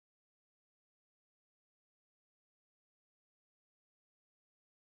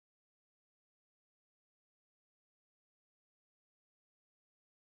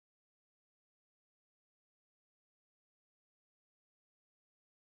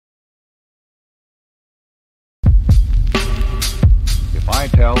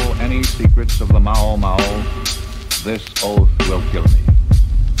any secrets of the Mau Mau, this oath will kill me.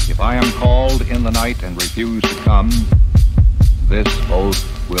 If I am called in the night and refuse to come, this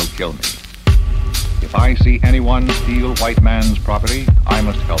oath will kill me. If I see anyone steal white man's property, I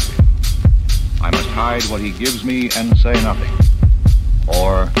must help him. I must hide what he gives me and say nothing,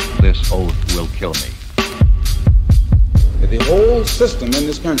 or this oath will kill me. The whole system in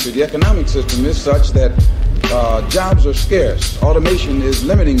this country, the economic system, is such that jobs are scarce. Automation is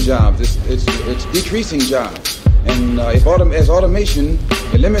limiting jobs. It's decreasing jobs. And as automation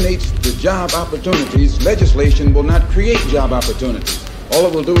eliminates the job opportunities, legislation will not create job opportunities. All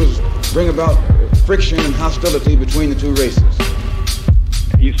it will do is bring about friction and hostility between the two races.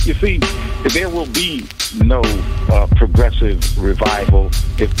 You see, there will be no progressive revival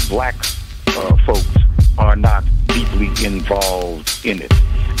if black folks are not deeply involved in it.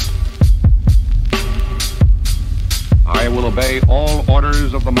 I will obey all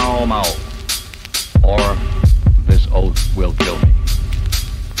orders of the Mau Mau, or this oath will kill me.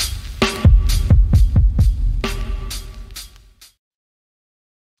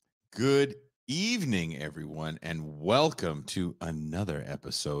 Good evening, everyone, and welcome to another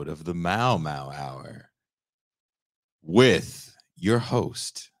episode of the Mau Mau Hour with your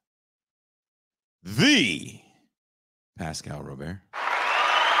host, the Pascal Robert.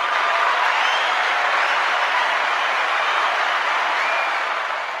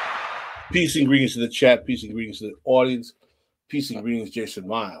 Peace and greetings to the chat. Peace and greetings to the audience. Peace and greetings, Jason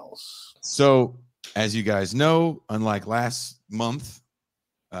Miles. So, as you guys know, unlike last month,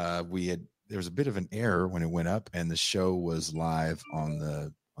 there was a bit of an error when it went up, and the show was live on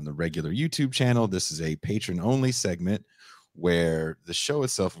the regular YouTube channel. This is a patron-only segment where the show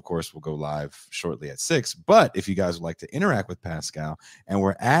itself, of course, will go live shortly at 6. But if you guys would like to interact with Pascal, and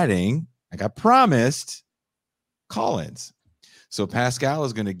we're adding, like I promised, call-ins. So Pascal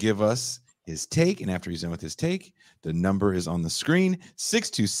is going to give us his take, and after he's done with his take, the number is on the screen,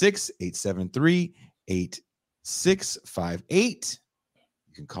 626-873-8658.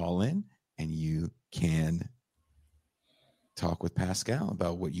 You can call in, and you can talk with Pascal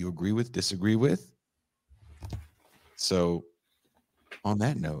about what you agree with, disagree with. So on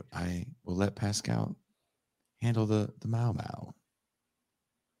that note, I will let Pascal handle the Mau Mau.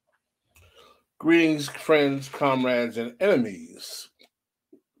 Greetings, friends, comrades, and enemies.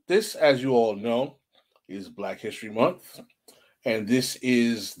 This, as you all know, is Black History Month, and this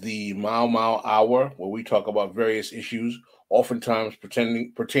is the Mau Mau Hour, where we talk about various issues, oftentimes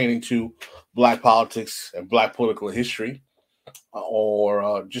pertaining to Black politics and Black political history,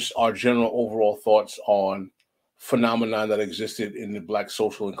 or just our general overall thoughts on phenomena that existed in the Black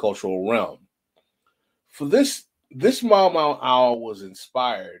social and cultural realm. For this Mau Mau Hour was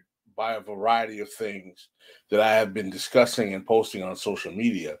inspired by a variety of things that I have been discussing and posting on social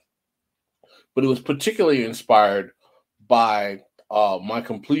media. But it was particularly inspired by my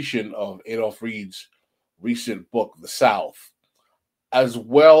completion of Adolph Reed's recent book, The South, as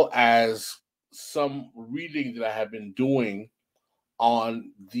well as some reading that I have been doing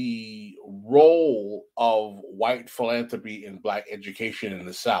on the role of white philanthropy in Black education in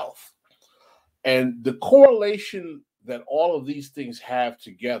the South. And the correlation that all of these things have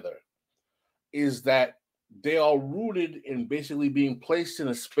together is that they are rooted in basically being placed in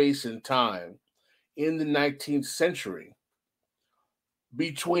a space and time in the 19th century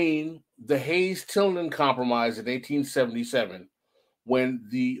between the Hayes-Tilden Compromise in 1877, when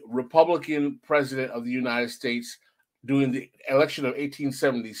the Republican president of the United States during the election of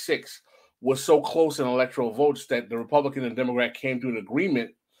 1876 was so close in electoral votes that the Republican and Democrat came to an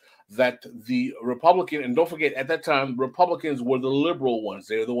agreement that the Republican, and don't forget, at that time, Republicans were the liberal ones.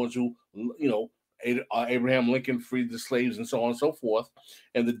 They're the ones who, Abraham Lincoln freed the slaves and so on and so forth.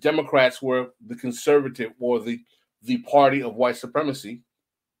 And the Democrats were the conservative, or the party of white supremacy.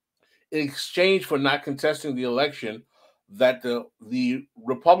 In exchange for not contesting the election, that the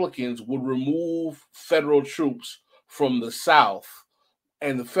Republicans would remove federal troops from the South.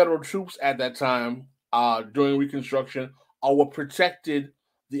 And the federal troops at that time, during Reconstruction, were protected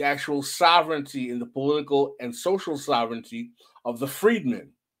the actual sovereignty and the political and social sovereignty of the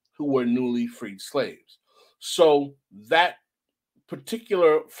freedmen who were newly freed slaves. So that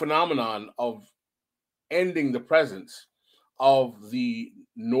particular phenomenon of ending the presence of the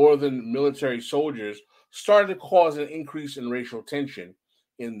Northern military soldiers started to cause an increase in racial tension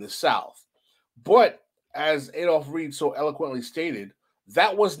in the South. But as Adolph Reed so eloquently stated,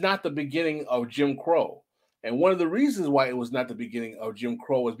 that was not the beginning of Jim Crow. And one of the reasons why it was not the beginning of Jim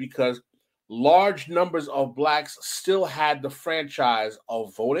Crow is because large numbers of Blacks still had the franchise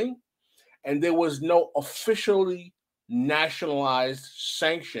of voting, and there was no officially nationalized,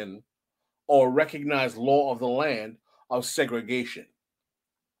 sanctioned, or recognized law of the land of segregation.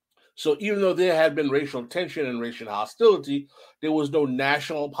 So even though there had been racial tension and racial hostility, there was no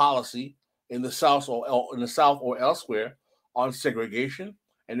national policy in the South or elsewhere on segregation,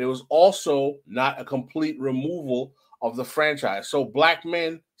 and there was also not a complete removal of the franchise. So black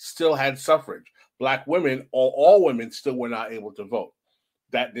men still had suffrage. Black women, or all women, still were not able to vote.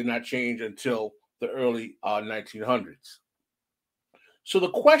 That did not change until the early 1900s. So the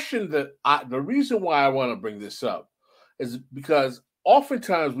question the reason why I want to bring this up is because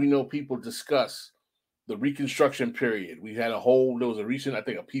oftentimes we know people discuss the Reconstruction period. There was a recent, I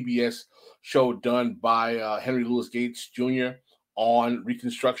think, a PBS show done by Henry Louis Gates Jr. on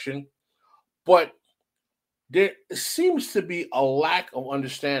Reconstruction. But there seems to be a lack of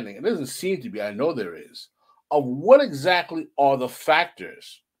understanding. It doesn't seem to be, I know there is, of what exactly are the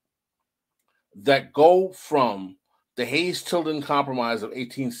factors that go from the Hayes-Tilden Compromise of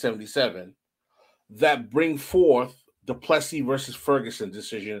 1877 that bring forth the Plessy versus Ferguson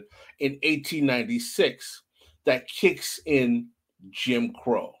decision in 1896 that kicks in Jim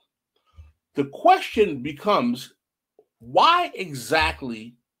Crow. The question becomes, why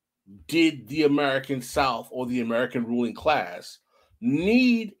exactly did the American South or the American ruling class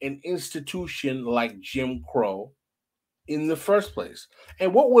need an institution like Jim Crow in the first place?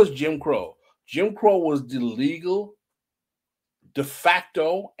 And what was Jim Crow? Jim Crow was the legal, de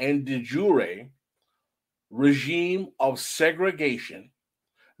facto, and de jure regime of segregation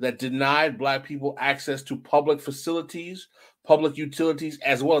that denied Black people access to public facilities, public utilities,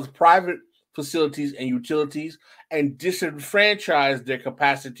 as well as private facilities and utilities, and disenfranchised their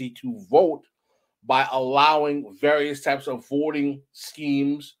capacity to vote by allowing various types of voting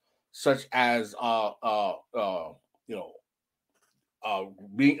schemes, such as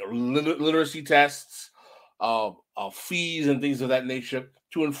literacy tests, fees, and things of that nature,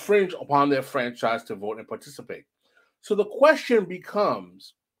 to infringe upon their franchise to vote and participate. So the question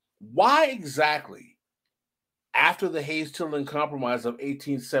becomes, why exactly, after the Hayes-Tilden Compromise of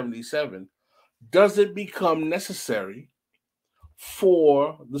 1877, does it become necessary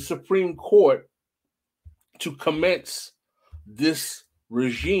for the Supreme Court to commence this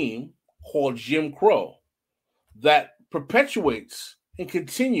regime called Jim Crow that perpetuates and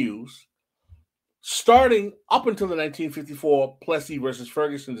continues starting up until the 1954 Plessy versus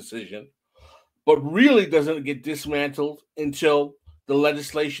Ferguson decision, but really doesn't get dismantled until the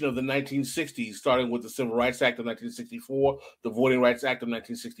legislation of the 1960s, starting with the Civil Rights Act of 1964, the Voting Rights Act of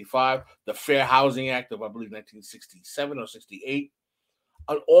 1965, the Fair Housing Act of, I believe, 1967 or 68,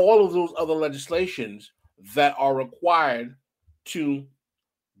 and all of those other legislations that are required to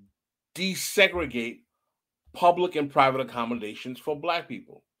desegregate public and private accommodations for Black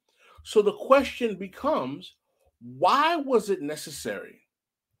people. So the question becomes, why was it necessary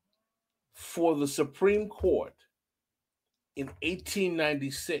for the Supreme Court in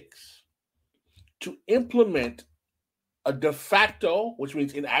 1896 to implement a de facto, which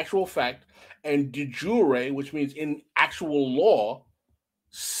means in actual fact, and de jure, which means in actual law,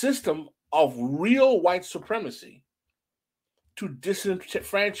 system of real white supremacy to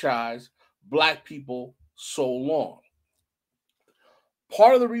disenfranchise Black people so long?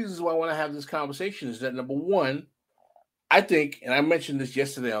 Part of the reasons why I want to have this conversation is that, number one, I think, and I mentioned this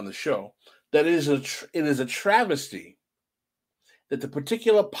yesterday on the show, that it is a travesty that the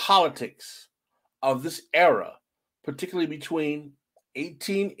particular politics of this era, particularly between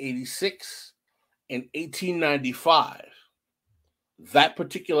 1886 and 1895, that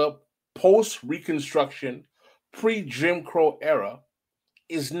particular post-Reconstruction, pre-Jim Crow era,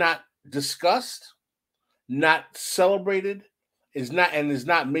 is not discussed, not celebrated, is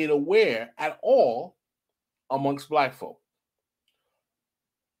not made aware at all amongst Black folk.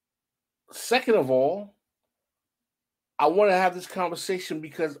 Second of all, I want to have this conversation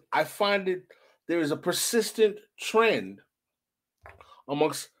because I find there is a persistent trend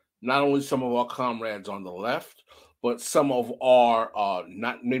amongst not only some of our comrades on the left, but some of our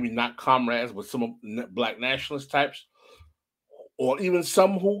not comrades, but some of Black nationalist types, or even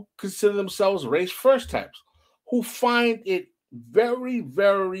some who consider themselves race first types, who find it very,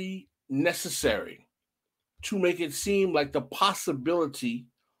 very necessary to make it seem like the possibility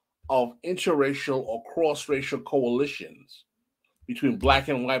of interracial or cross-racial coalitions between Black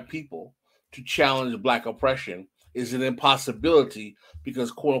and white people to challenge Black oppression is an impossibility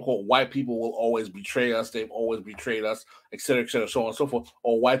because, quote-unquote, white people will always betray us, they've always betrayed us, et cetera, so on and so forth,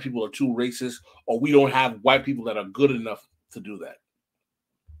 or white people are too racist, or we don't have white people that are good enough to do that.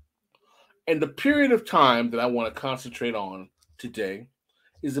 And the period of time that I want to concentrate on today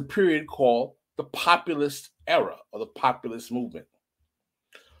is a period called the the populist era or the populist movement?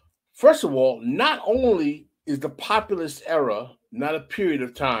 First of all, not only is the populist era not a period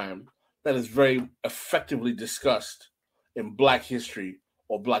of time that is very effectively discussed in Black history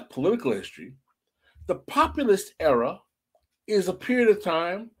or Black political history, the populist era is a period of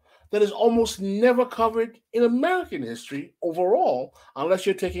time that is almost never covered in American history overall, unless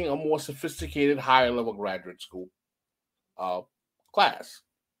you're taking a more sophisticated, higher level graduate school class.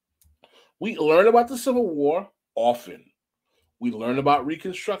 We learn about the Civil War often. We learn about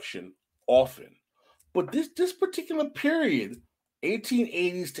Reconstruction often. But this particular period,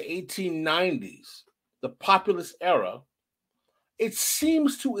 1880s to 1890s, the populist era, it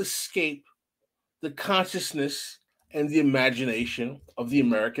seems to escape the consciousness and the imagination of the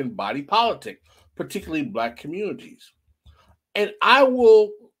American body politic, particularly Black communities. And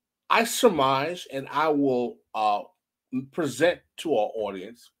I surmise and I will present to our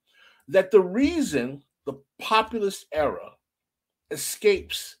audience that the reason the populist era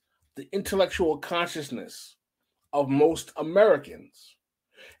escapes the intellectual consciousness of most Americans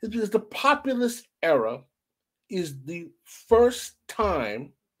is because the populist era is the first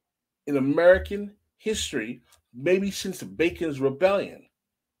time in American history, maybe since Bacon's Rebellion,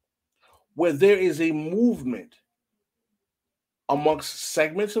 where there is a movement amongst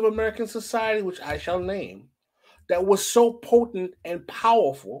segments of American society, which I shall name, that was so potent and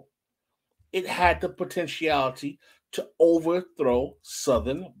powerful, it had the potentiality to overthrow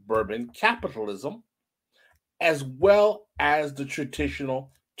Southern bourbon capitalism, as well as the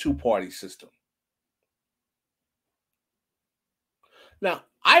traditional two-party system. Now,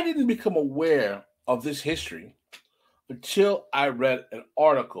 I didn't become aware of this history until I read an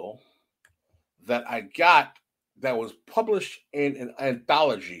article that I got that was published in an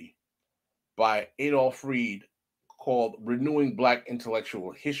anthology by Adolph Reed called Renewing Black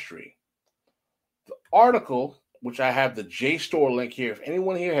Intellectual History. The article, which I have the JSTOR link here, if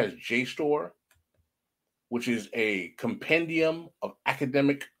anyone here has JSTOR, which is a compendium of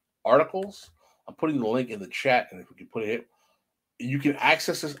academic articles, I'm putting the link in the chat, and if we can put it here, you can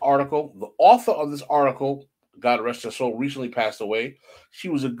access this article. The author of this article, God rest her soul, recently passed away. She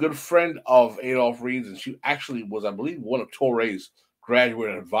was a good friend of Adolph Reed's, and she actually was, I believe, one of Torrey's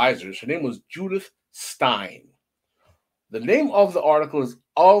graduate advisors. Her name was Judith Stein. The name of the article is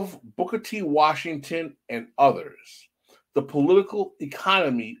Of Booker T. Washington and Others, the Political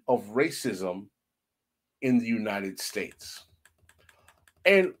Economy of Racism in the United States.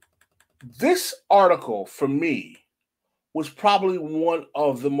 And this article, for me, was probably one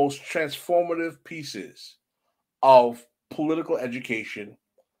of the most transformative pieces of political education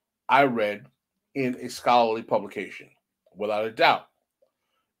I read in a scholarly publication, without a doubt.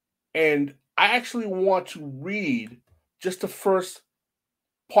 And I actually want to read just the first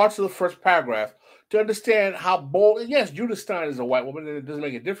parts of the first paragraph to understand how bold, and yes, Judith Stein is a white woman, and it doesn't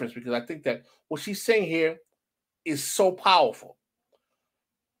make a difference because I think that what she's saying here is so powerful.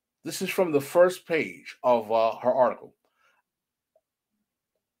 This is from the first page of her article.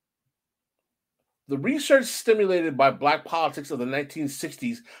 The research stimulated by Black politics of the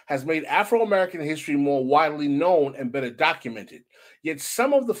 1960s has made Afro-American history more widely known and better documented. Yet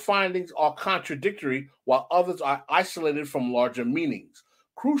some of the findings are contradictory, while others are isolated from larger meanings.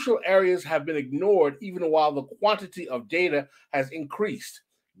 Crucial areas have been ignored even while the quantity of data has increased.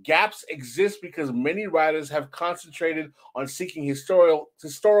 Gaps exist because many writers have concentrated on seeking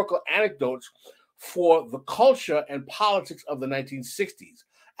historical anecdotes for the culture and politics of the 1960s.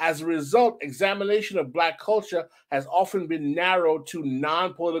 As a result, examination of Black culture has often been narrowed to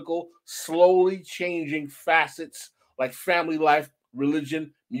non-political, slowly changing facets like family life,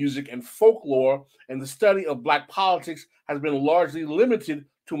 religion, music, and folklore, and the study of Black politics has been largely limited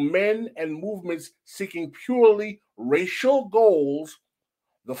to men and movements seeking purely racial goals,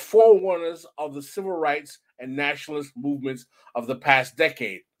 the forerunners of the civil rights and nationalist movements of the past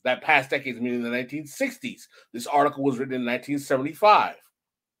decade. That past decade is meaning the 1960s. This article was written in 1975.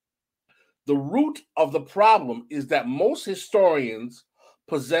 The root of the problem is that most historians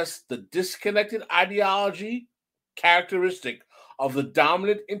possess the disconnected ideology characteristic of the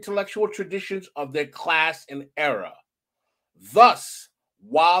dominant intellectual traditions of their class and era. Thus,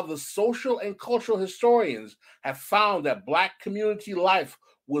 while the social and cultural historians have found that Black community life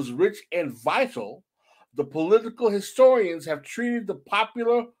was rich and vital, the political historians have treated the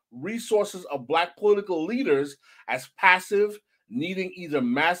popular resources of Black political leaders as passive, needing either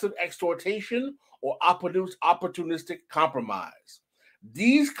massive extortation or opportunistic compromise.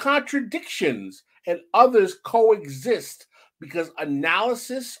 These contradictions and others coexist because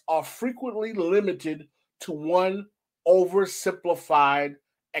analysis are frequently limited to one oversimplified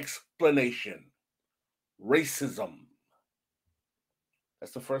explanation. racism.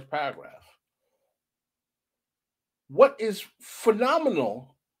 That's the first paragraph. What is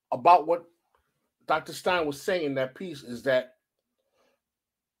phenomenal about what Dr. Stein was saying in that piece is that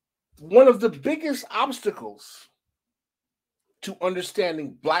one of the biggest obstacles to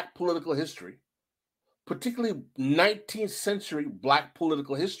understanding Black political history, particularly 19th century Black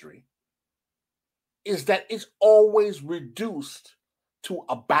political history, is that it's always reduced to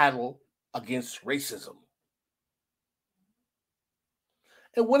a battle against racism.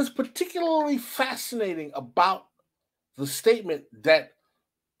 And what is particularly fascinating about the statement that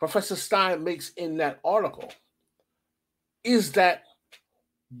Professor Stein makes in that article is that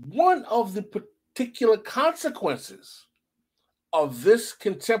one of the particular consequences of this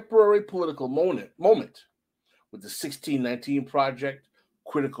contemporary political moment with the 1619 Project,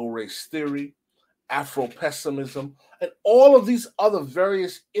 critical race theory, Afro-pessimism, and all of these other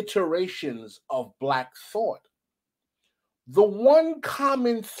various iterations of Black thought, the one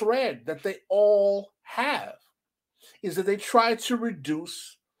common thread that they all have is that they try to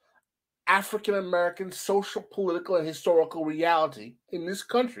reduce African American social, political, and historical reality in this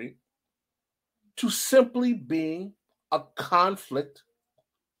country to simply being a conflict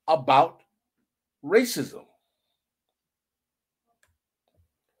about racism.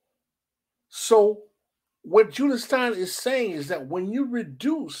 So what Judith Stein is saying is that when you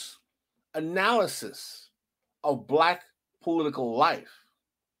reduce analysis of Black political life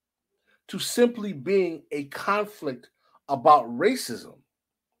to simply being a conflict about racism,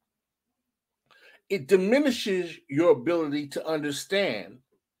 it diminishes your ability to understand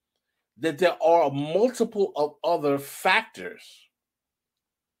that there are multiple of other factors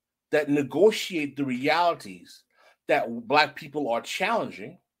that negotiate the realities that Black people are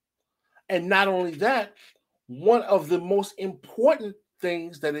challenging. And not only that, one of the most important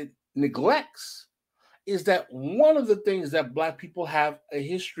things that it neglects is that one of the things that Black people have a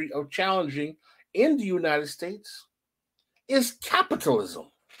history of challenging in the United States is capitalism.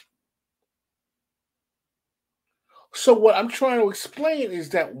 So what I'm trying to explain is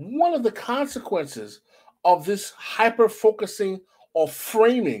that one of the consequences of this hyper-focusing or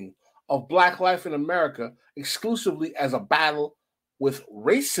framing of Black life in America exclusively as a battle with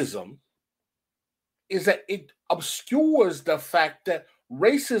racism is that it obscures the fact that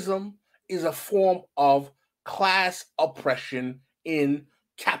racism is a form of class oppression in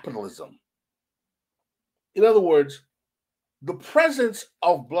capitalism. In other words, the presence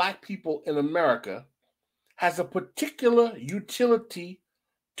of Black people in America has a particular utility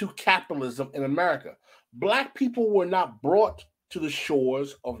to capitalism in America. Black people were not brought to the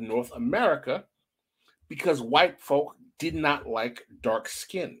shores of North America because white folk did not like dark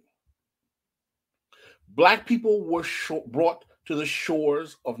skin. Black people were brought to the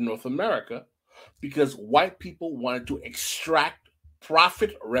shores of North America because white people wanted to extract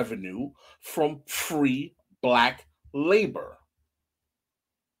profit revenue from free Black labor.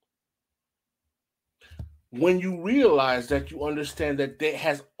 When you realize that, you understand that there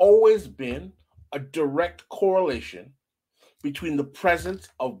has always been a direct correlation between the presence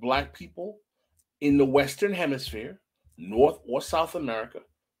of Black people in the Western Hemisphere, North or South America,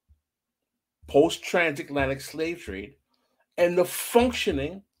 post-transatlantic slave trade, and the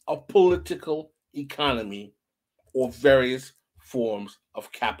functioning of political economy or various forms of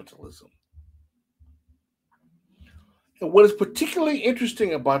capitalism. And what is particularly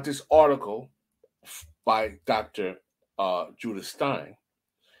interesting about this article by Dr. Judith Stein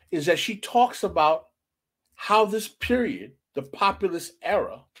is that she talks about how this period, the populist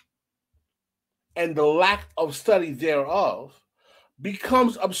era, and the lack of study thereof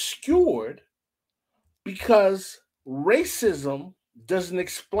becomes obscured because racism doesn't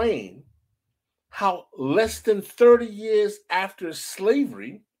explain how less than 30 years after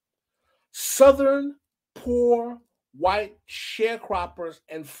slavery, Southern poor white sharecroppers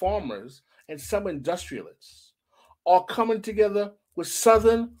and farmers and some industrialists are coming together with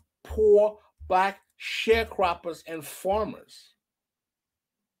Southern poor Black sharecroppers and farmers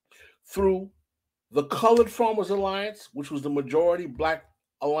through the Colored Farmers Alliance, which was the majority Black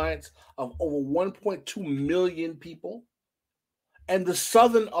alliance of over 1.2 million people, and the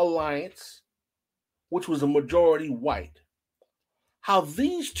Southern Alliance, which was a majority white. How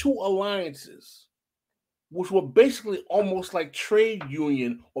these two alliances, which were basically almost like trade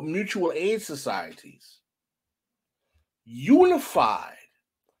union or mutual aid societies, unified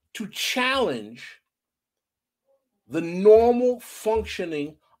to challenge the normal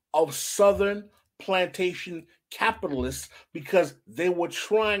functioning of Southern plantation capitalists because they were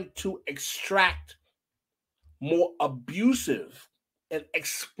trying to extract more abusive and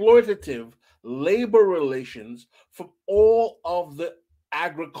exploitative labor relations from all of the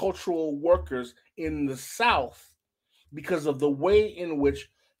agricultural workers in the South because of the way in which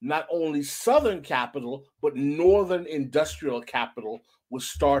not only Southern capital, but Northern industrial capital was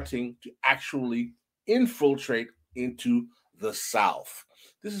starting to actually infiltrate into the South.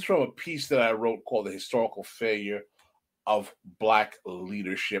 This is from a piece that I wrote called The Historical Failure of Black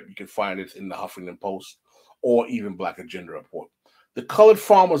Leadership. You can find it in the Huffington Post or even Black Agenda Report. The Colored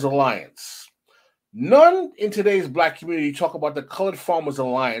Farmers Alliance. None in today's Black community talk about the Colored Farmers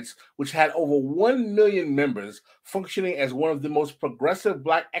Alliance, which had over 1 million members, functioning as one of the most progressive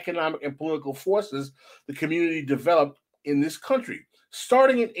Black economic and political forces the community developed in this country.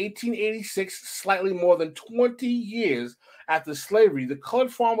 Starting in 1886, slightly more than 20 years after slavery, the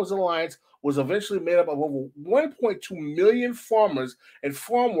Colored Farmers Alliance was eventually made up of over 1.2 million farmers and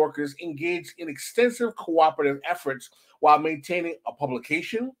farm workers engaged in extensive cooperative efforts while maintaining a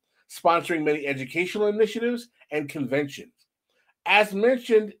publication, sponsoring many educational initiatives and conventions. As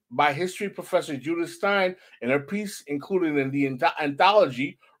mentioned by history professor Judith Stein in her piece included in the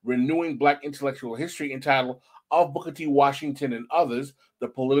anthology Renewing Black Intellectual History entitled Of Booker T. Washington and Others, The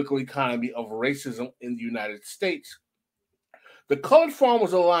Political Economy of Racism in the United States. The Colored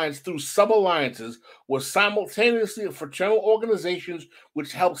Farmers Alliance, through sub-alliances, was simultaneously fraternal organizations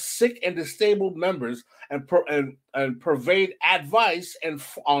which helped sick and disabled members and provide advice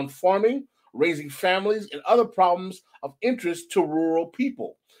on farming, raising families, and other problems of interest to rural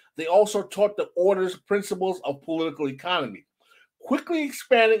people. They also taught the order's principles of political economy. Quickly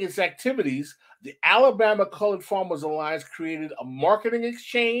expanding its activities, the Alabama Colored Farmers Alliance created a marketing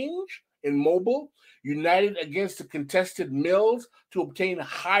exchange in Mobile, united against the contested mills to obtain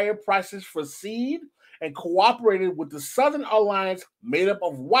higher prices for seed, and cooperated with the Southern Alliance made up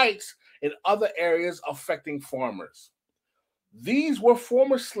of whites in other areas affecting farmers. These were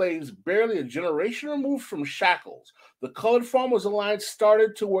former slaves barely a generation removed from shackles. The Colored Farmers Alliance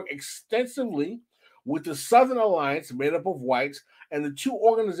started to work extensively with the Southern Alliance made up of whites, and the two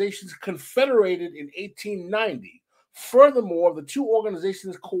organizations confederated in 1890. Furthermore, the two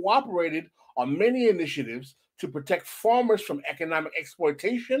organizations cooperated on many initiatives to protect farmers from economic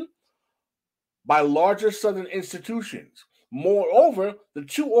exploitation by larger Southern institutions. Moreover, the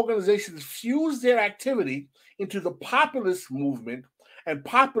two organizations fused their activity into the populist movement and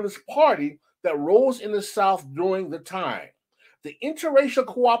populist party that rose in the South during the time. The interracial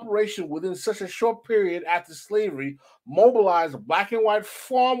cooperation within such a short period after slavery mobilized Black and white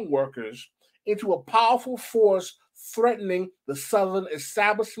farm workers into a powerful force threatening the Southern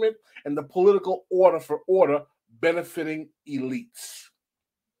establishment and the political order benefiting elites.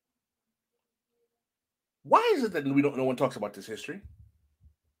 Why is it that no one talks about this history?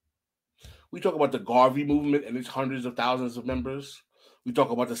 We talk about the Garvey movement and its hundreds of thousands of members. We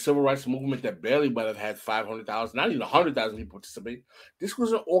talk about the civil rights movement that barely might have had 500,000, not even 100,000 people participate. This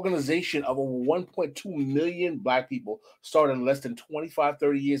was an organization of over 1.2 million Black people started less than 25,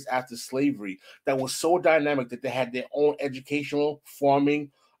 30 years after slavery that was so dynamic that they had their own educational, farming,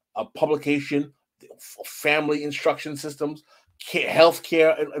 publication, family instruction systems,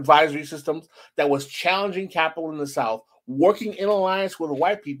 healthcare advisory systems that was challenging capital in the South, working in alliance with the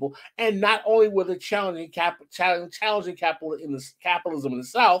white people, and not only were they challenging capital in the capitalism in the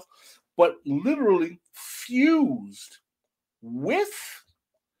South, but literally fused with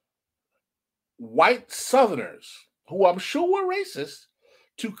white Southerners, who I'm sure were racist,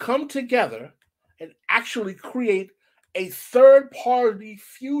 to come together and actually create a third-party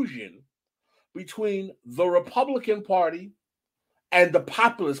fusion between the Republican Party and the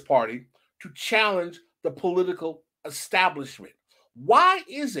Populist Party to challenge the political establishment. Why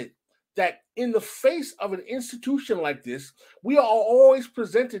is it that in the face of an institution like this, we are always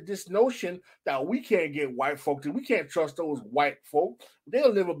presented this notion that we can't get white folk, we can't trust those white folk,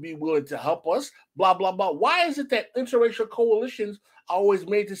 they'll never be willing to help us, blah, blah, blah. Why is it that interracial coalitions are always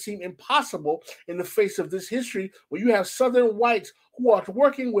made to seem impossible in the face of this history, where you have Southern whites who are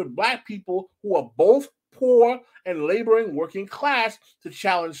working with Black people who are both poor and laboring working class to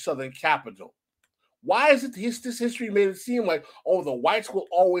challenge Southern capital? Why is it this history made it seem like, oh, the whites will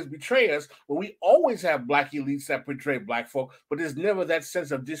always betray us, when we always have Black elites that betray Black folk, but there's never that sense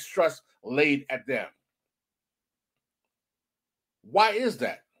of distrust laid at them? Why is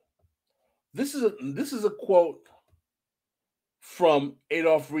that? This is a quote from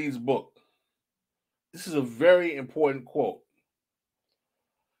Adolph Reed's book. This is a very important quote.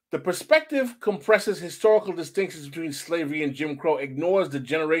 The perspective compresses historical distinctions between slavery and Jim Crow, ignores the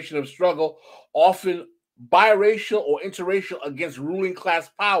generation of struggle, often biracial or interracial, against ruling class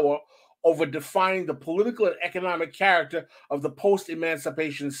power over defining the political and economic character of the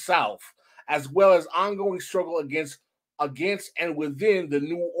post-emancipation South. as well as ongoing struggle against and within the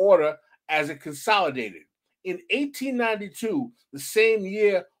New Order as it consolidated. In 1892, the same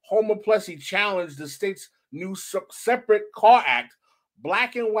year Homer Plessy challenged the state's new Separate Car Act,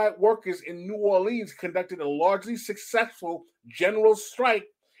 black and white workers in New Orleans conducted a largely successful general strike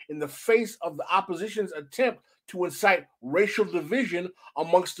in the face of the opposition's attempt to incite racial division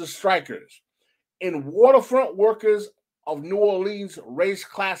amongst the strikers. In Waterfront Workers of New Orleans, Race,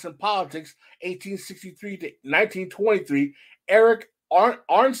 Class, and Politics, 1863 to 1923, Eric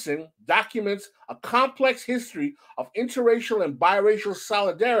Arnson documents a complex history of interracial and biracial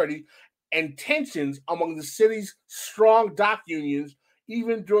solidarity and tensions among the city's strong dock unions,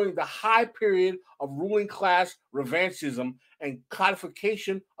 even during the high period of ruling class revanchism and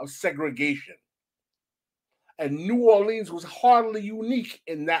codification of segregation. And New Orleans was hardly unique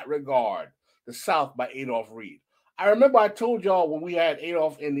in that regard. The South by Adolph Reed. I remember I told y'all when we had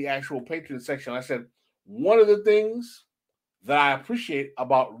Adolph in the actual Patreon section, I said, one of the things that I appreciate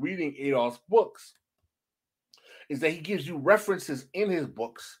about reading Adolph's books is that he gives you references in his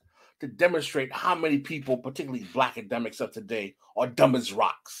books to demonstrate how many people, particularly black academics of today, are dumb as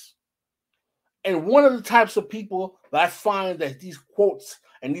rocks. And one of the types of people that I find that these quotes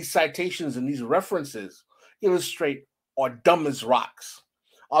and these citations and these references illustrate are dumb as rocks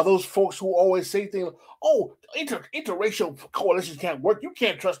are those folks who always say things, oh, interracial coalitions can't work. You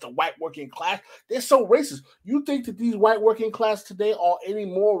can't trust the white working class. They're so racist. You think that these white working class today are any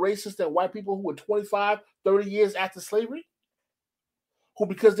more racist than white people who were 25, 30 years after slavery? Who,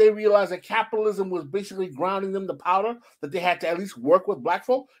 because they realized that capitalism was basically grounding them to powder, that they had to at least work with black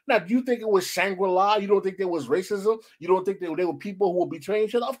folk? Now, do you think it was Shangri-La? You don't think there was racism? You don't think they were people who were betraying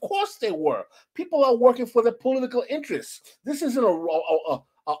each other? Of course they were. People are working for their political interests. This isn't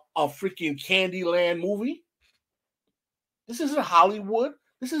a freaking Candyland movie. This isn't Hollywood.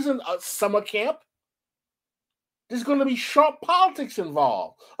 This isn't a summer camp. There's going to be sharp politics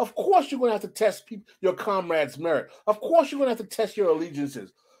involved. Of course, you're going to have to test your comrades' merit. Of course, you're going to have to test your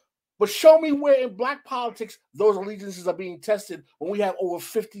allegiances. But show me where in black politics those allegiances are being tested when we have over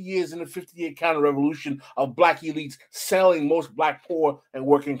 50 years in the 50-year counter-revolution of black elites selling most black, poor, and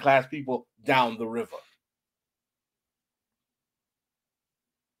working class people down the river.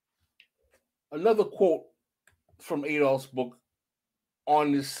 Another quote from Adolph's book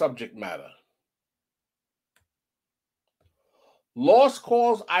on this subject matter. Lost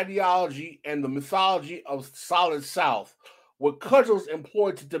cause ideology and the mythology of Solid South were cudgels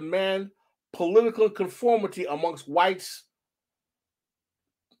employed to demand political conformity amongst whites,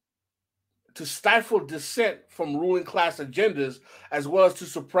 to stifle dissent from ruling class agendas, as well as to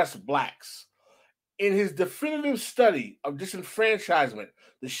suppress blacks. In his definitive study of disenfranchisement,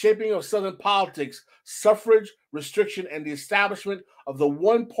 the shaping of Southern politics, suffrage, restriction, and the establishment of the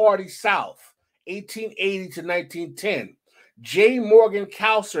one-party South, 1880 to 1910, J. Morgan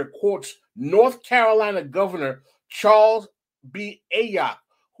Cowser quotes North Carolina Governor Charles B. Ayok,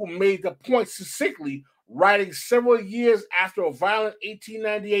 who made the point succinctly, writing several years after a violent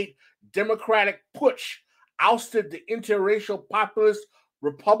 1898 Democratic putsch ousted the interracial populist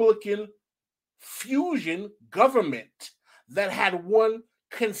Republican fusion government that had won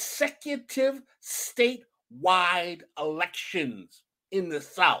consecutive statewide elections in the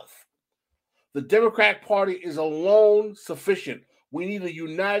South. The Democratic Party is alone sufficient. We need a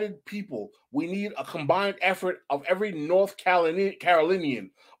united people. We need a combined effort of every North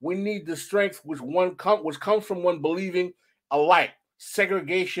Carolinian. We need the strength which comes from one believing alike.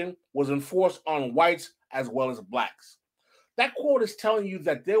 Segregation was enforced on whites as well as blacks. That quote is telling you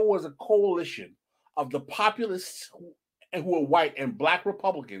that there was a coalition of the populists who were white and black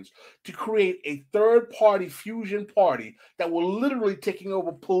Republicans to create a third-party fusion party that were literally taking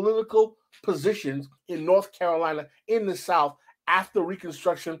over political positions in North Carolina in the South after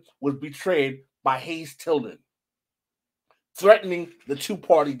Reconstruction was betrayed by Hayes Tilden, threatening the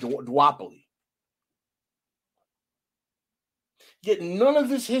two-party duopoly. Yet none of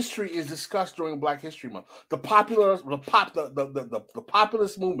this history is discussed during Black History Month. The populist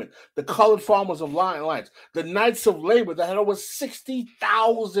movement, the Colored Farmers of Alliance, the Knights of Labor that had over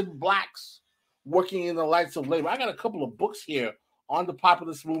 60,000 blacks working in the Knights of Labor. I got a couple of books here on the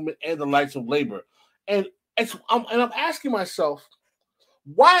populist movement and the Knights of Labor, and I'm asking myself,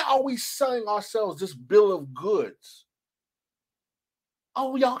 why are we selling ourselves this bill of goods?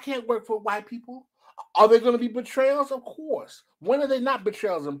 Oh, y'all can't work for white people? Are there going to be betrayals? Of course. When are they not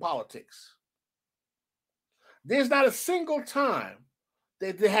betrayals in politics? There's not a single time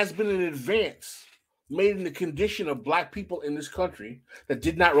that there has been an advance made in the condition of black people in this country that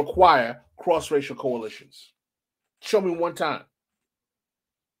did not require cross-racial coalitions. Show me one time.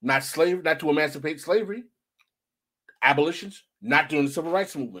 not to emancipate slavery. Abolitions, not during the civil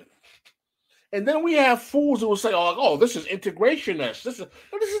rights movement. And then we have fools who will say, oh, this is integrationist. This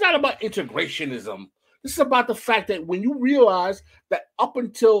is not about integrationism. This is about the fact that when you realize that up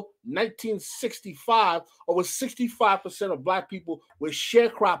until 1965, over 65% of Black people were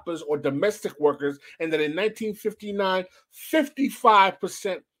sharecroppers or domestic workers, and that in 1959,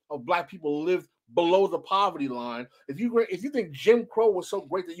 55% of Black people lived below the poverty line. If you think Jim Crow was so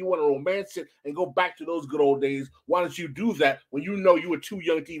great that you want to romance it and go back to those good old days, why don't you do that when you know you were too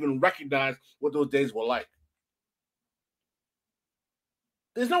young to even recognize what those days were like?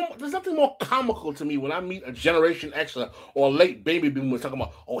 There's nothing more comical to me when I meet a Generation Xer or a late baby boomer talking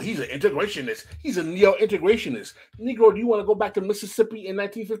about, oh, he's an integrationist. He's a neo-integrationist. Negro, do you want to go back to Mississippi in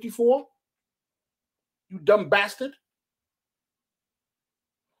 1954? You dumb bastard.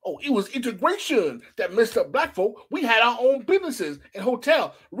 Oh, it was integration that messed up Black folk. We had our own businesses and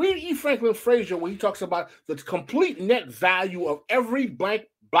hotel. Read E. Franklin Frazier when he talks about the complete net value of every Black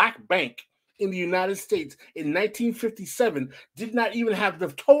bank in the United States in 1957 did not even have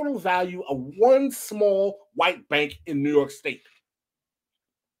the total value of one small white bank in New York State.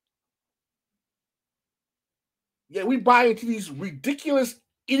 Yeah, we buy into these ridiculous,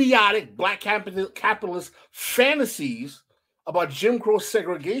 idiotic Black capitalist fantasies about Jim Crow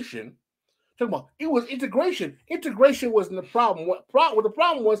segregation. Talking about it was integration. Integration wasn't the problem. What the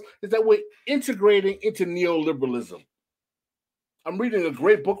problem was is that we're integrating into neoliberalism. I'm reading a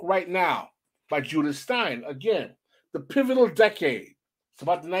great book right now by Judith Stein. Again, The Pivotal Decade. It's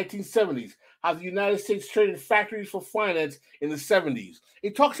about the 1970s, how the United States traded factories for finance in the 70s.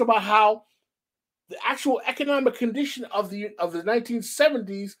 It talks about how the actual economic condition of the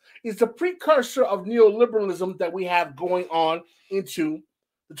 1970s is the precursor of neoliberalism that we have going on into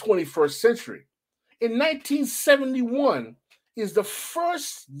the 21st century. In 1971 is the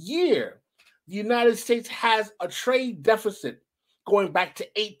first year the United States has a trade deficit going back to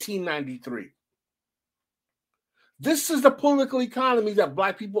 1893. This is the political economy that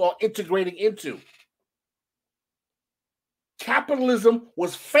Black people are integrating into. Capitalism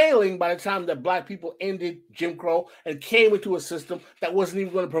was failing by the time that Black people ended Jim Crow and came into a system that wasn't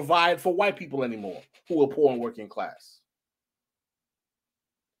even going to provide for white people anymore, who were poor and working class.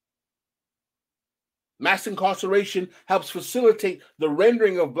 Mass incarceration helps facilitate the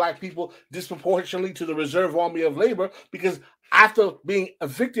rendering of Black people disproportionately to the reserve army of labor, because after being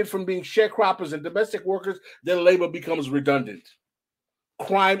evicted from being sharecroppers and domestic workers, their labor becomes redundant.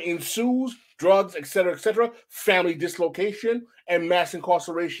 Crime ensues, drugs, etc., family dislocation, and mass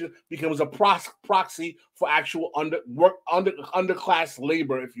incarceration becomes a proxy for actual underclass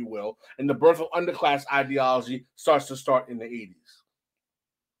labor, if you will, and the birth of underclass ideology starts in the 80s.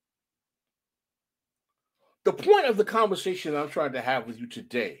 The point of the conversation I'm trying to have with you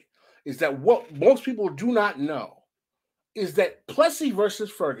today is that what most people do not know is that Plessy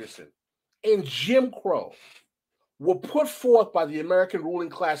versus Ferguson and Jim Crow were put forth by the American ruling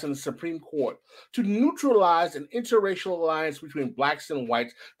class in the Supreme Court to neutralize an interracial alliance between Blacks and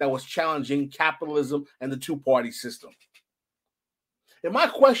whites that was challenging capitalism and the two-party system. And my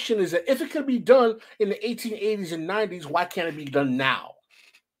question is that if it could be done in the 1880s and 90s, why can't it be done now?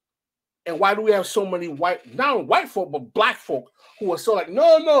 And why do we have so many not only white folk, but Black folk who are so like,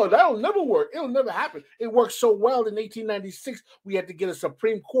 no, that'll never work. It'll never happen. It worked so well in 1896, we had to get a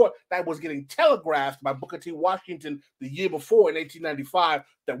Supreme Court that was getting telegraphed by Booker T. Washington the year before in 1895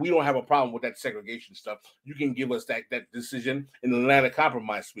 that we don't have a problem with that segregation stuff. You can give us that decision in the Atlanta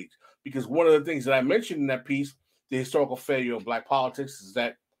Compromise speech. Because one of the things that I mentioned in that piece, the historical failure of Black politics, is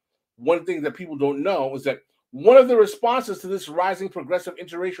that one thing that people don't know is that one of the responses to this rising progressive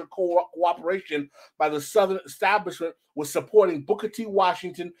interracial cooperation by the Southern establishment was supporting Booker T.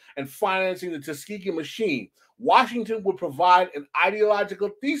 Washington and financing the Tuskegee machine. Washington would provide an ideological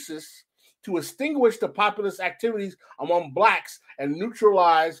thesis to extinguish the populist activities among Blacks and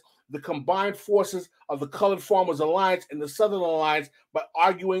neutralize the combined forces of the Colored Farmers Alliance and the Southern Alliance by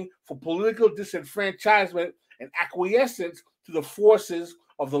arguing for political disenfranchisement and acquiescence to the forces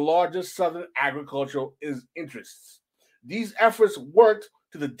of the largest Southern agricultural interests. These efforts worked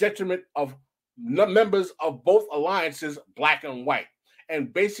to the detriment of members of both alliances, Black and white,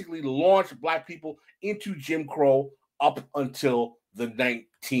 and basically launched Black people into Jim Crow up until the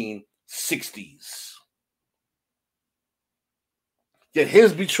 1960s. Yet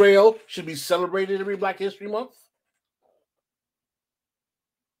his betrayal should be celebrated every Black History Month.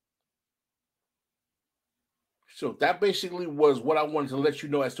 So that basically was what I wanted to let you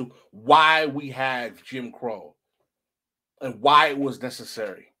know as to why we had Jim Crow and why it was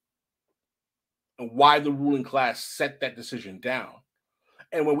necessary and why the ruling class set that decision down.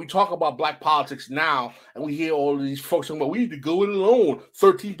 And when we talk about black politics now, and we hear all of these folks talking about we need to go it alone,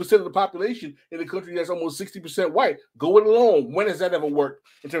 13% of the population in a country that's almost 60% white, go it alone. When has that ever worked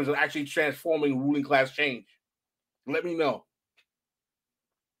in terms of actually transforming ruling class change? Let me know.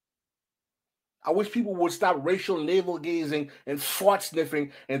 I wish people would stop racial navel gazing and fart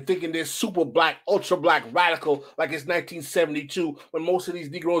sniffing and thinking they're super black, ultra black, radical like it's 1972 when most of these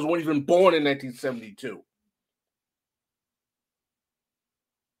Negroes weren't even born in 1972.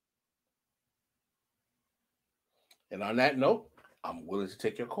 And on that note, I'm willing to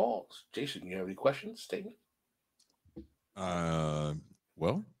take your calls. Jason, you have any questions, statement?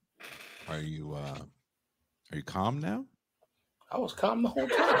 Well, are you calm now? I was calm the whole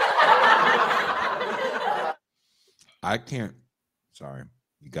time. I can't. Sorry,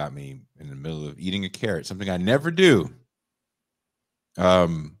 you got me in the middle of eating a carrot, something I never do. I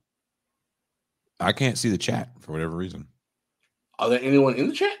can't see the chat for whatever reason. Are there anyone in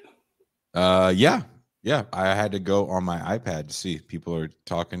the chat? Yeah. I had to go on my iPad to see if people are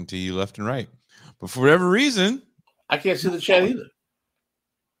talking to you left and right, but for whatever reason, I can't see the chat either.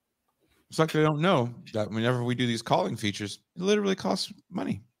 It's like they don't know that whenever we do these calling features, it literally costs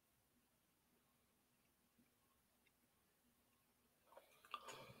money.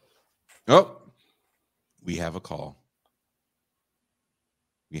 Oh, we have a call.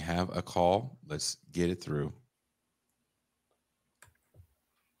 Let's get it through.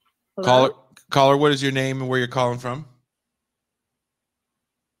 Hello? Caller, what is your name and where you're calling from?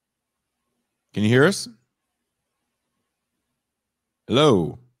 Can you hear us?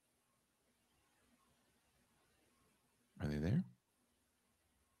 Hello? Are they there?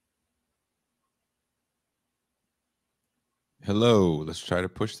 Hello. Let's try to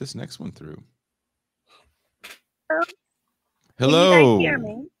push this next one through. Hello. Can you guys hear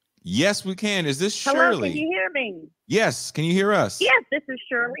me? Yes, we can. Is this Hello, Shirley? can you hear me? Yes. Can you hear us? Yes, this is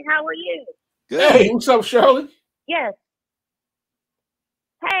Shirley. How are you? Good. Hey, what's up, Shirley? Yes.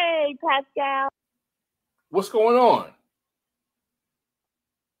 Hey, Pascal. What's going on?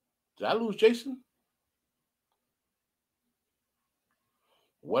 Did I lose Jason?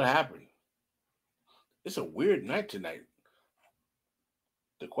 What happened? It's a weird night tonight.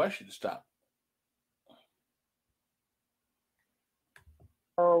 The question stopped.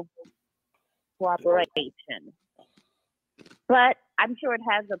 Oh, cooperation. But I'm sure it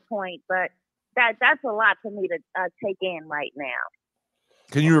has a point, but that's a lot for me to take in right now.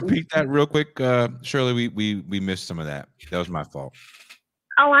 Can you repeat that real quick, Shirley? We missed some of that. That was my fault.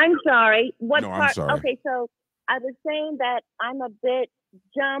 Oh, I'm sorry. What No, part? I'm sorry. Okay, so I was saying that I'm a bit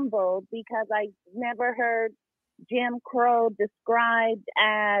jumbled because I never heard Jim Crow described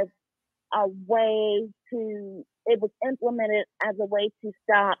as a way to. It was implemented as a way to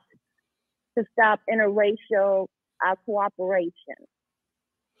stop interracial cooperation.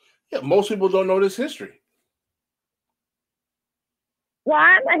 Yeah, most people don't know this history. Well,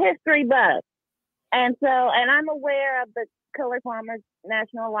 I'm a history buff, and I'm aware of the Colored Farmers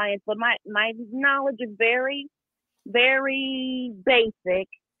National Alliance, but my knowledge is very, very basic.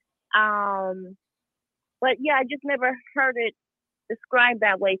 But yeah, I just never heard it described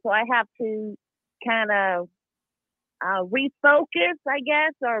that way, so I have to kind of refocus, I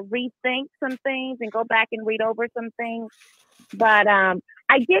guess, or rethink some things and go back and read over some things. But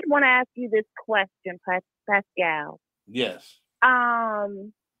I did want to ask you this question, Pascal. Yes.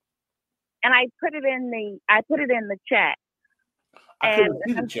 And I put it in the chat. And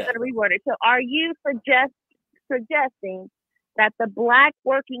I'm going to reword it. So, are you suggesting that the black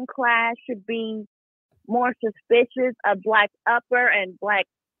working class should be more suspicious of black upper and black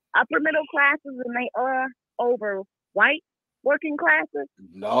upper middle classes than they are over white working classes?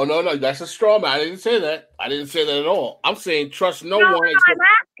 No. That's a straw man. I didn't say that. I didn't say that at all. I'm saying trust no one. I'm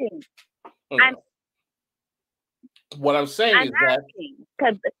asking. What I'm saying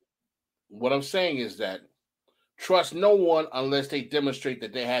is that trust no one unless they demonstrate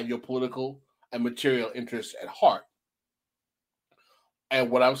that they have your political and material interests at heart. And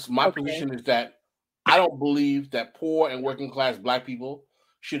my position is that I don't believe that poor and working class black people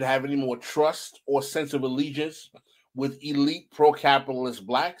should have any more trust or sense of allegiance with elite pro-capitalist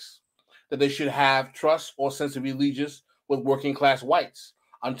blacks, that they should have trust or sense of allegiance with working class whites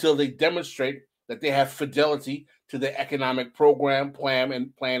until they demonstrate that they have fidelity to their economic program, plan,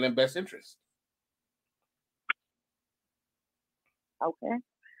 and best interest.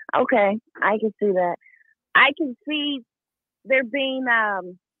 Okay, I can see that. I can see there being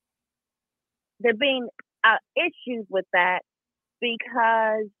issues with that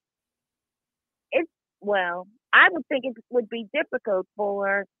because I would think it would be difficult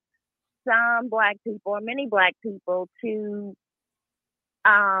for some black people or many black people to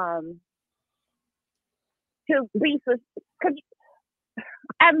to be, because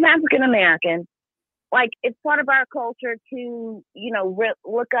as an African American, like it's part of our culture to,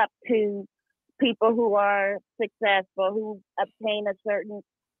 look up to people who are successful, who obtain a certain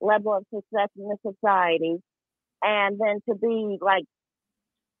level of success in the society, and then to be like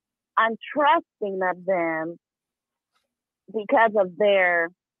untrusting of them because of their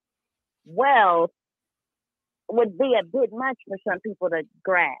wealth would be a bit much for some people to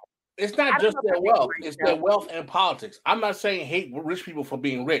grasp. It's not just their wealth; it's their wealth and politics. I'm not saying hate rich people for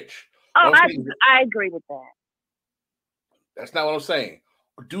being rich. Oh, I agree with that. That's not what I'm saying.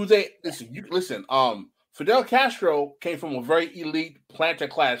 Do they listen? Fidel Castro came from a very elite planter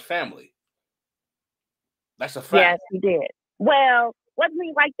class family. That's a fact. Yes, he did. Well, wasn't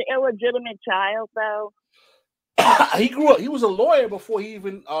he like the illegitimate child though? He grew up. He was a lawyer before he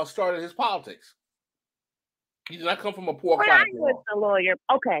even started his politics. He did not come from a poor class. I was a lawyer.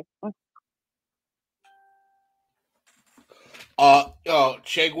 Okay.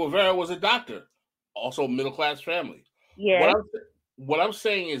 Che Guevara was a doctor, also middle class family. Yeah. What I'm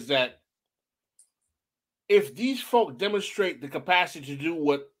saying is that if these folk demonstrate the capacity to do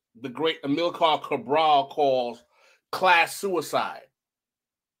what the great Amilcar Cabral calls class suicide,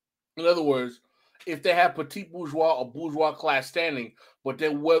 in other words, if they have petit bourgeois or bourgeois class standing, but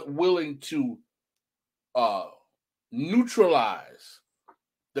they're willing to neutralize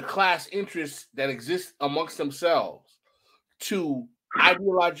the class interests that exist amongst themselves to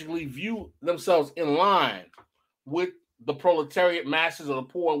ideologically view themselves in line with the proletariat masses of the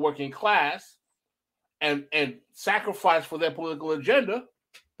poor and working class and sacrifice for their political agenda,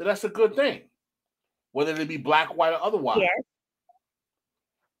 then that's a good thing, whether they be black, white, or otherwise. Yes.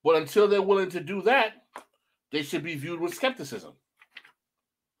 But until they're willing to do that, they should be viewed with skepticism.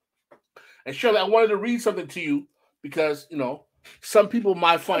 And Shirley, I wanted to read something to you because, some people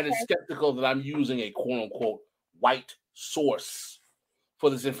might find it skeptical that I'm using a quote-unquote white source for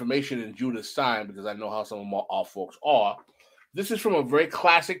this information in Judith's time, because I know how some of our folks are. This is from a very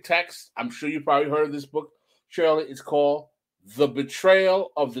classic text. I'm sure you probably heard of this book, Shirley. It's called The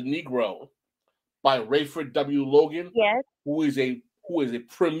Betrayal of the Negro by Rayford W. Logan, yes, who is a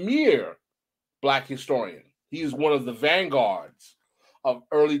premier Black historian. He is one of the vanguards of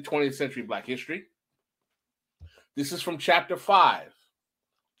early 20th century Black history. This is from chapter 5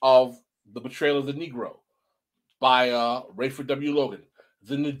 of The Betrayal of the Negro by Rayford W. Logan.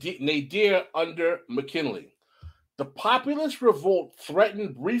 The nadir under McKinley. The populist revolt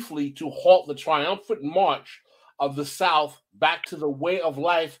threatened briefly to halt the triumphant march of the South back to the way of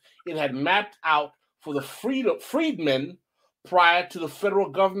life it had mapped out for the freedmen prior to the federal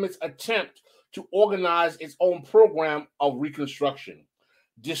government's attempt to organize its own program of Reconstruction.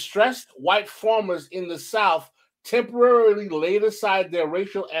 Distressed white farmers in the South temporarily laid aside their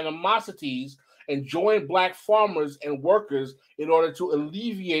racial animosities and joined Black farmers and workers in order to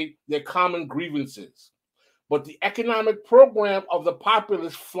alleviate their common grievances. But the economic program of the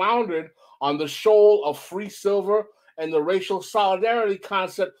populists floundered on the shoal of free silver, and the racial solidarity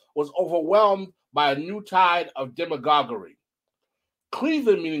concept was overwhelmed by a new tide of demagoguery.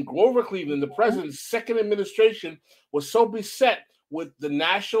 Cleveland, meaning Grover Cleveland, the president's second administration, was so beset with the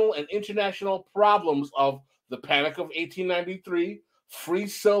national and international problems of the Panic of 1893, free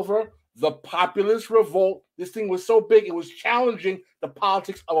silver, the populist revolt. This thing was so big, it was challenging the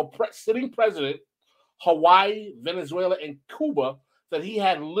politics of a sitting president, Hawaii, Venezuela, and Cuba, that he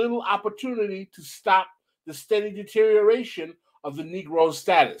had little opportunity to stop the steady deterioration of the Negro's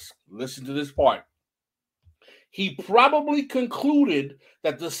status. Listen to this part. He probably concluded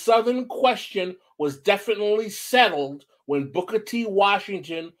that the Southern question was definitely settled when Booker T.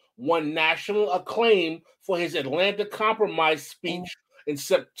 Washington won national acclaim for his Atlanta Compromise speech in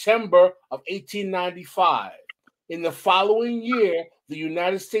September of 1895. In the following year, the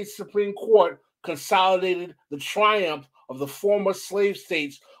United States Supreme Court consolidated the triumph of the former slave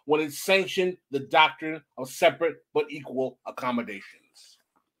states when it sanctioned the doctrine of separate but equal accommodations.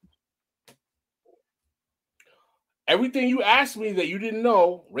 Everything you asked me that you didn't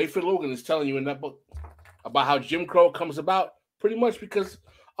know, Rayford Logan is telling you in that book about how Jim Crow comes about pretty much because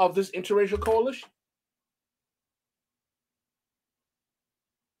of this interracial coalition.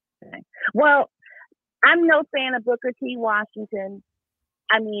 Well, I'm no fan of Booker T. Washington.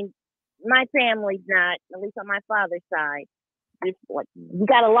 I mean, my family's not, at least on my father's side. We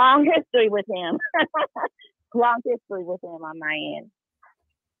got a long history with him. Long history with him on my end.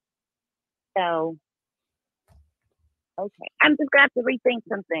 So, okay. I'm just going to have to rethink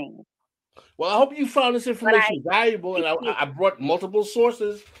some things. Well, I hope you found this information valuable, and I brought multiple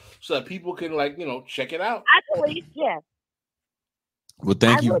sources so that people can, check it out. I believe, yes. Well,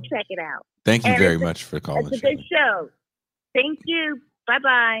 thank you. I will check it out. Thank you very much for calling. It's a good show. Thank you.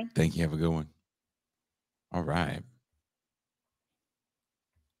 Bye-bye. Thank you. Have a good one. All right.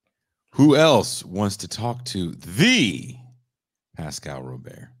 Who else wants to talk to the Pascal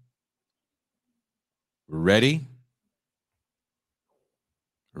Robert? We're ready.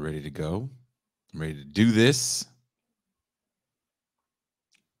 We're ready to go. I'm ready to do this.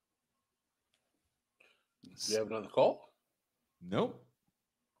 Do you have another call? Nope.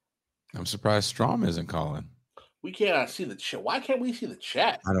 I'm surprised Strom isn't calling. We cannot see the chat. Why can't we see the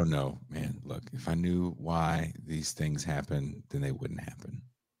chat? I don't know, man. Look, if I knew why these things happen, then they wouldn't happen.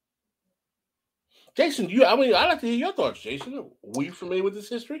 Jason, I'd like to hear your thoughts, Jason. Were you familiar with this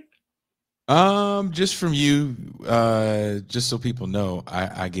history? Just from you, just so people know,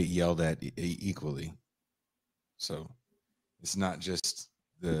 I get yelled at equally. So it's not just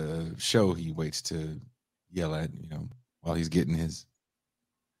the show he waits to yell at, while he's getting his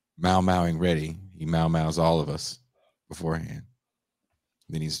mowing ready. He mows all of us beforehand.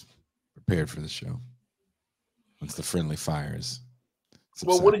 Then he's prepared for the show once the friendly fire is subsided.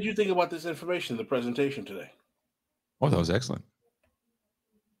 Well, what did you think about this information in the presentation today? Oh, that was excellent.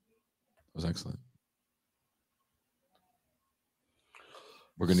 It was excellent.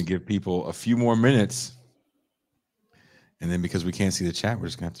 We're going to give people a few more minutes. And then because we can't see the chat, we're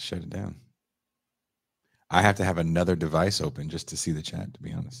just going to have to shut it down. I have to have another device open just to see the chat, to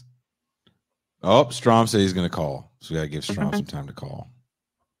be honest. Oh, Strom said he's going to call. So we got to give Strom some time to call.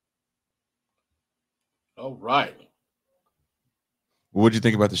 All right. What did you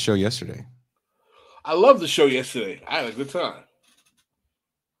think about the show yesterday? I loved the show yesterday. I had a good time.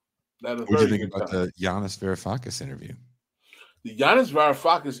 What did you think about the Yanis Varoufakis interview? The Yanis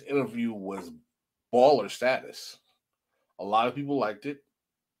Varoufakis interview was baller status. A lot of people liked it.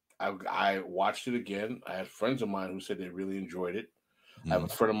 I watched it again. I had friends of mine who said they really enjoyed it. I have a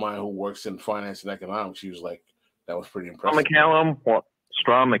friend of mine who works in finance and economics. She was like, that was pretty impressive.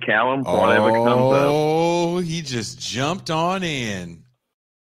 Strom McCallum, whatever comes up. Oh, he just jumped on in.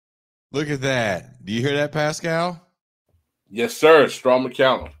 Look at that. Do you hear that, Pascal? Yes, sir. Strom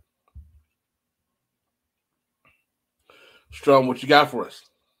McCallum. Strom, what you got for us?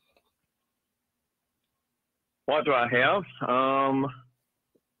 What do I have?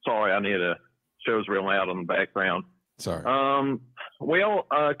 Sorry, I need a show's real loud in the background. Sorry. Well,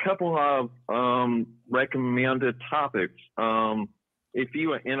 a couple of recommended topics. If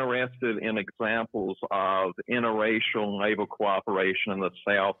you are interested in examples of interracial labor cooperation in the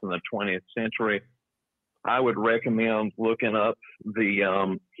South in the 20th century, I would recommend looking up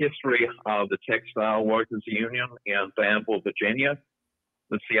the history of the Textile Workers Union in Danville, Virginia,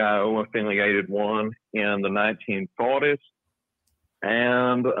 the CIO-affiliated one in the 1940s.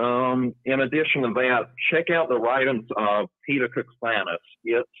 And in addition to that, check out the writings of Peter Kouklanis.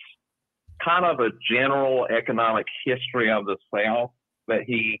 It's kind of a general economic history of the South that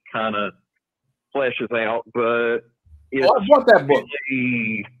he kind of fleshes out, but it's I bought that book.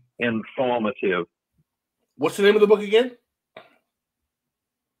 really informative. What's the name of the book again?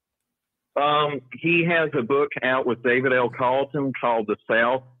 He has a book out with David L. Carlton called The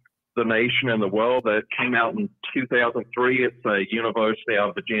South, the Nation and the World that came out in 2003. It's a University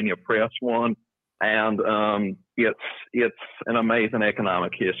of Virginia Press one, and it's an amazing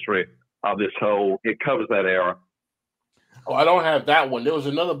economic history of this whole. It covers that era. Oh, I don't have that one. There was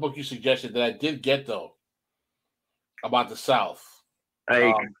another book you suggested that I did get though about the South.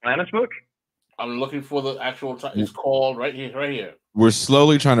 A Kouklanis book. I'm looking for the actual. It's called right here. We're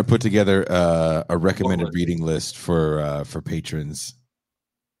slowly trying to put together a recommended reading list for patrons.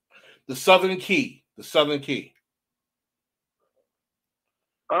 The Southern Key. The Southern Key.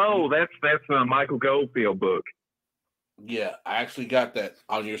 Oh, that's a Michael Goldfield book. Yeah, I actually got that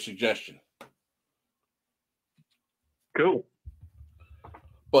on your suggestion. Cool.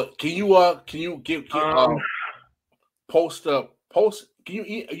 But can you post? Can you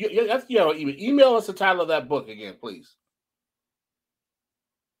email us the title of that book again, please?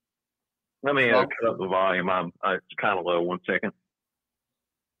 Let me cut up the volume. It's kind of low. 1 second.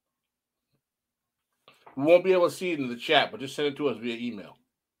 We won't be able to see it in the chat, but just send it to us via email.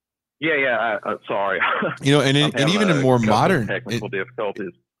 Yeah. Sorry. And even in more modern technical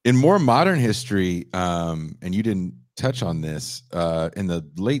difficulties. In more modern history, and you didn't touch on this, in the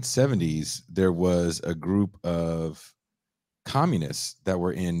late 70s, there was a group of communists that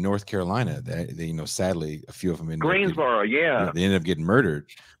were in North Carolina that they, sadly, a few of them in Greensboro, they ended up getting murdered.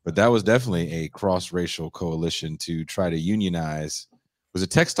 But that was definitely a cross-racial coalition to try to unionize. Was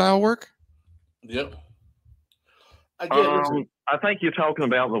it textile work? Yep. Again, I think you're talking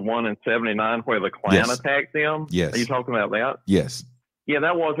about the one in '79 where the Klan attacked them. Yes. Are you talking about that? Yes. Yeah,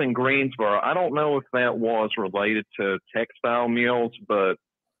 that was in Greensboro. I don't know if that was related to textile mills, but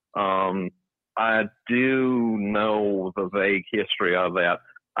I do know the vague history of that.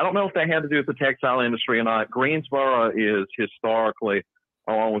 I don't know if that had to do with the textile industry or not. Greensboro is historically,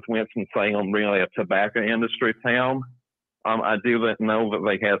 along with Winston-Salem, really a tobacco industry town. I do know that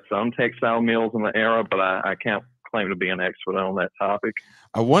they had some textile mills in the era, but I can't claim to be an expert on that topic.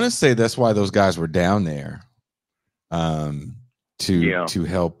 I want to say that's why those guys were down there, to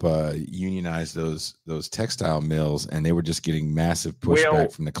help unionize those textile mills, and they were just getting massive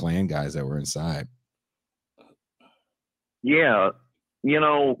pushback from the Klan guys that were inside. Yeah, you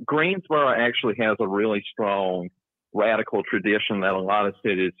know, Greensboro actually has a really strong radical tradition that a lot of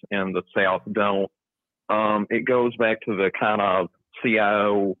cities in the South don't. It goes back to the kind of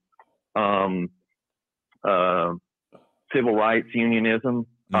CIO civil rights unionism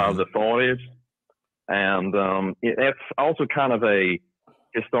of the 40s. And that's also kind of a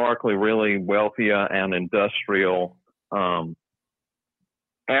historically really wealthier and industrial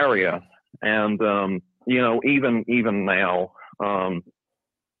area. And, you know, even now,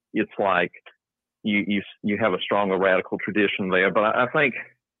 it's like you have a stronger radical tradition there. But I think,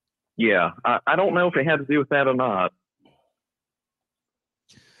 yeah, I don't know if it had to do with that or not.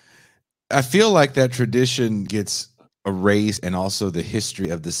 I feel like that tradition gets erased, and also the history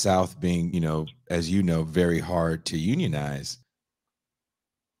of the South being, you know, as you know, very hard to unionize.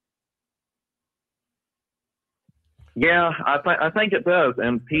 Yeah, I think it does,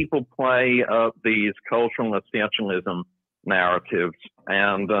 and people play up these cultural essentialism narratives.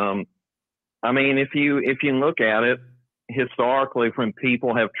 And I mean, if you look at it historically, when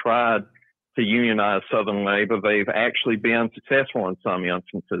people have tried to unionize Southern labor, they've actually been successful in some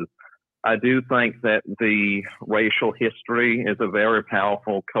instances. I do think that the racial history is a very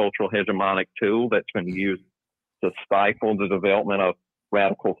powerful cultural hegemonic tool that's been used to stifle the development of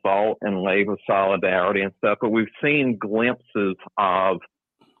radical thought and labor solidarity and stuff. But we've seen glimpses of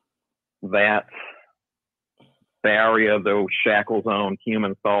that barrier, those shackles on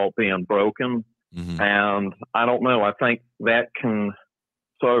human thought being broken. And I don't know, I think that can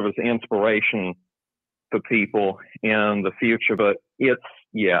serve as inspiration for people in the future. But it's,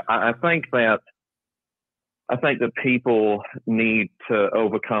 yeah, I think that people need to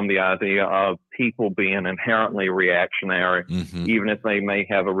overcome the idea of people being inherently reactionary, even if they may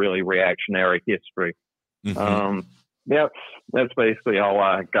have a really reactionary history. That's basically all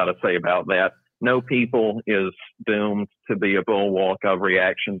I got to say about that. No people is doomed to be a bulwark of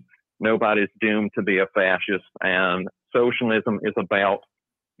reaction. Nobody's doomed to be a fascist. And socialism is about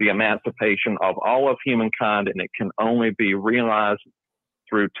the emancipation of all of humankind, and it can only be realized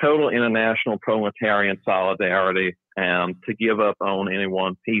through total international proletarian solidarity. And to give up on any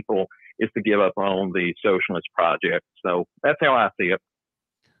one people is to give up on the socialist project. So that's how I see it.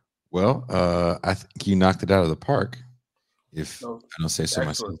 Well, I think you knocked it out of the park, if I don't say so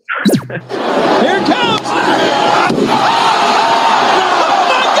myself. Here it comes!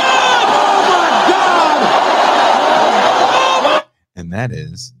 Oh my God! And that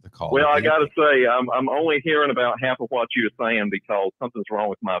is the call. Well, I got to say, I'm only hearing about half of what you're saying because something's wrong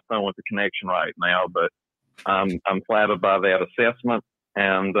with my phone with the connection right now. But I'm flattered by that assessment.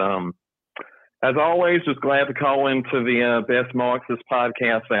 And as always, just glad to call into the best Marxist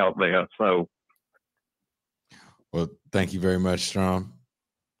podcast out there. So, well, thank you very much, Strom.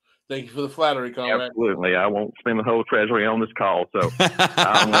 Thank you for the flattery, comrade. Absolutely. I won't spend the whole treasury on this call. So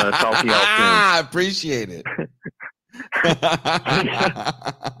I'm going to talk to y'all soon. I appreciate it.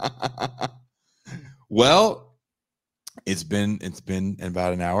 Well, it's been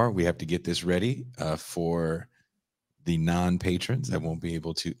about an hour. We have to get this ready for the non-patrons that won't be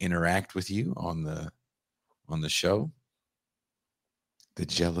able to interact with you on the show. The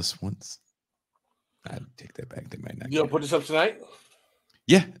jealous ones. I'd take that back. They might not. You gonna put this up tonight?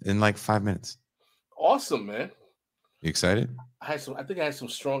 Yeah, in like 5 minutes. Awesome, man. You excited? I think I had some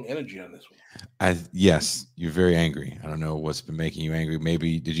strong energy on this one. Yes, you're very angry. I don't know what's been making you angry.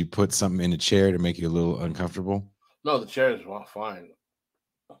 Maybe did you put something in the chair to make you a little uncomfortable? No, the chair is fine.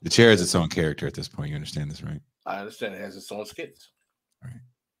 The chair is its own character at this point. You understand this, right? I understand it has its own skits. All right.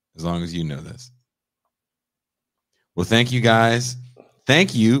 As long as you know this. Well, thank you guys.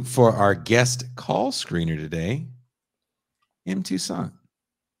 Thank you for our guest call screener today, M. Toussaint.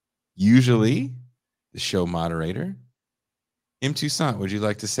 Usually the show moderator. M. Toussaint, would you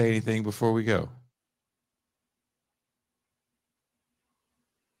like to say anything before we go?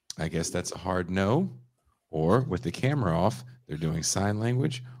 I guess that's a hard no. Or with the camera off, they're doing sign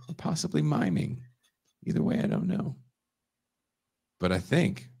language or possibly miming. Either way, I don't know. But I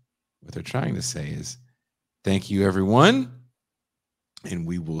think what they're trying to say is, thank you, everyone. And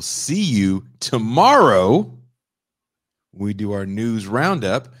we will see you tomorrow when we do our news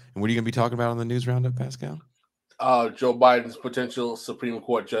roundup. And what are you going to be talking about on the news roundup, Pascal? Joe Biden's potential Supreme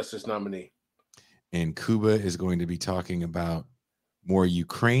Court justice nominee. And Kuba is going to be talking about more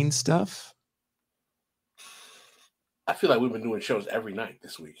Ukraine stuff. I feel like we've been doing shows every night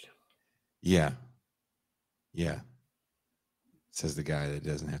this week. Yeah. Says the guy that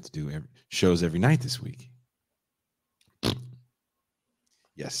doesn't have to do shows every night this week.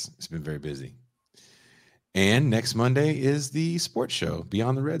 Yes, it's been very busy. And next Monday is the sports show,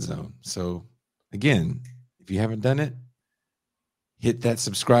 Beyond the Red Zone. So again, if you haven't done it, hit that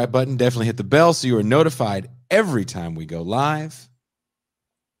subscribe button. Definitely hit the bell so you are notified every time we go live.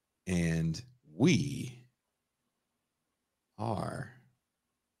 And we are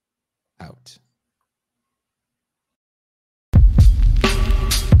out.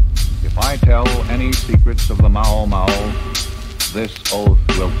 If I tell any secrets of the Mao Mao, this oath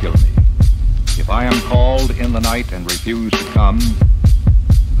will kill me. If I am called in the night and refuse to come,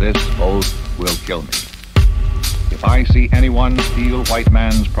 this oath will kill me. If I see anyone steal white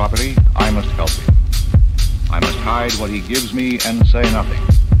man's property, I must help him. I must hide what he gives me and say nothing,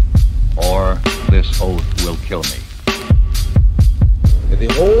 or this oath will kill me.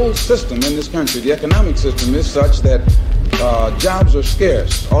 The whole system in this country, the economic system, is such that jobs are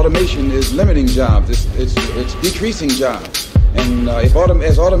scarce. Automation is limiting jobs. It's decreasing jobs. And as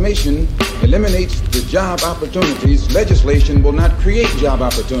automation eliminates the job opportunities, legislation will not create job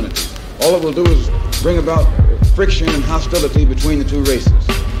opportunities. All it will do is bring about friction and hostility between the two races.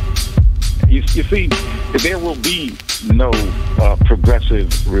 You see, there will be no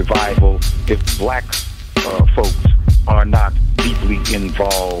progressive revival if black folks are not deeply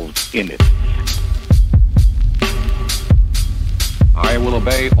involved in it. I will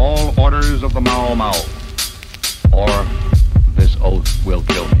obey all orders of the Mao Mao, or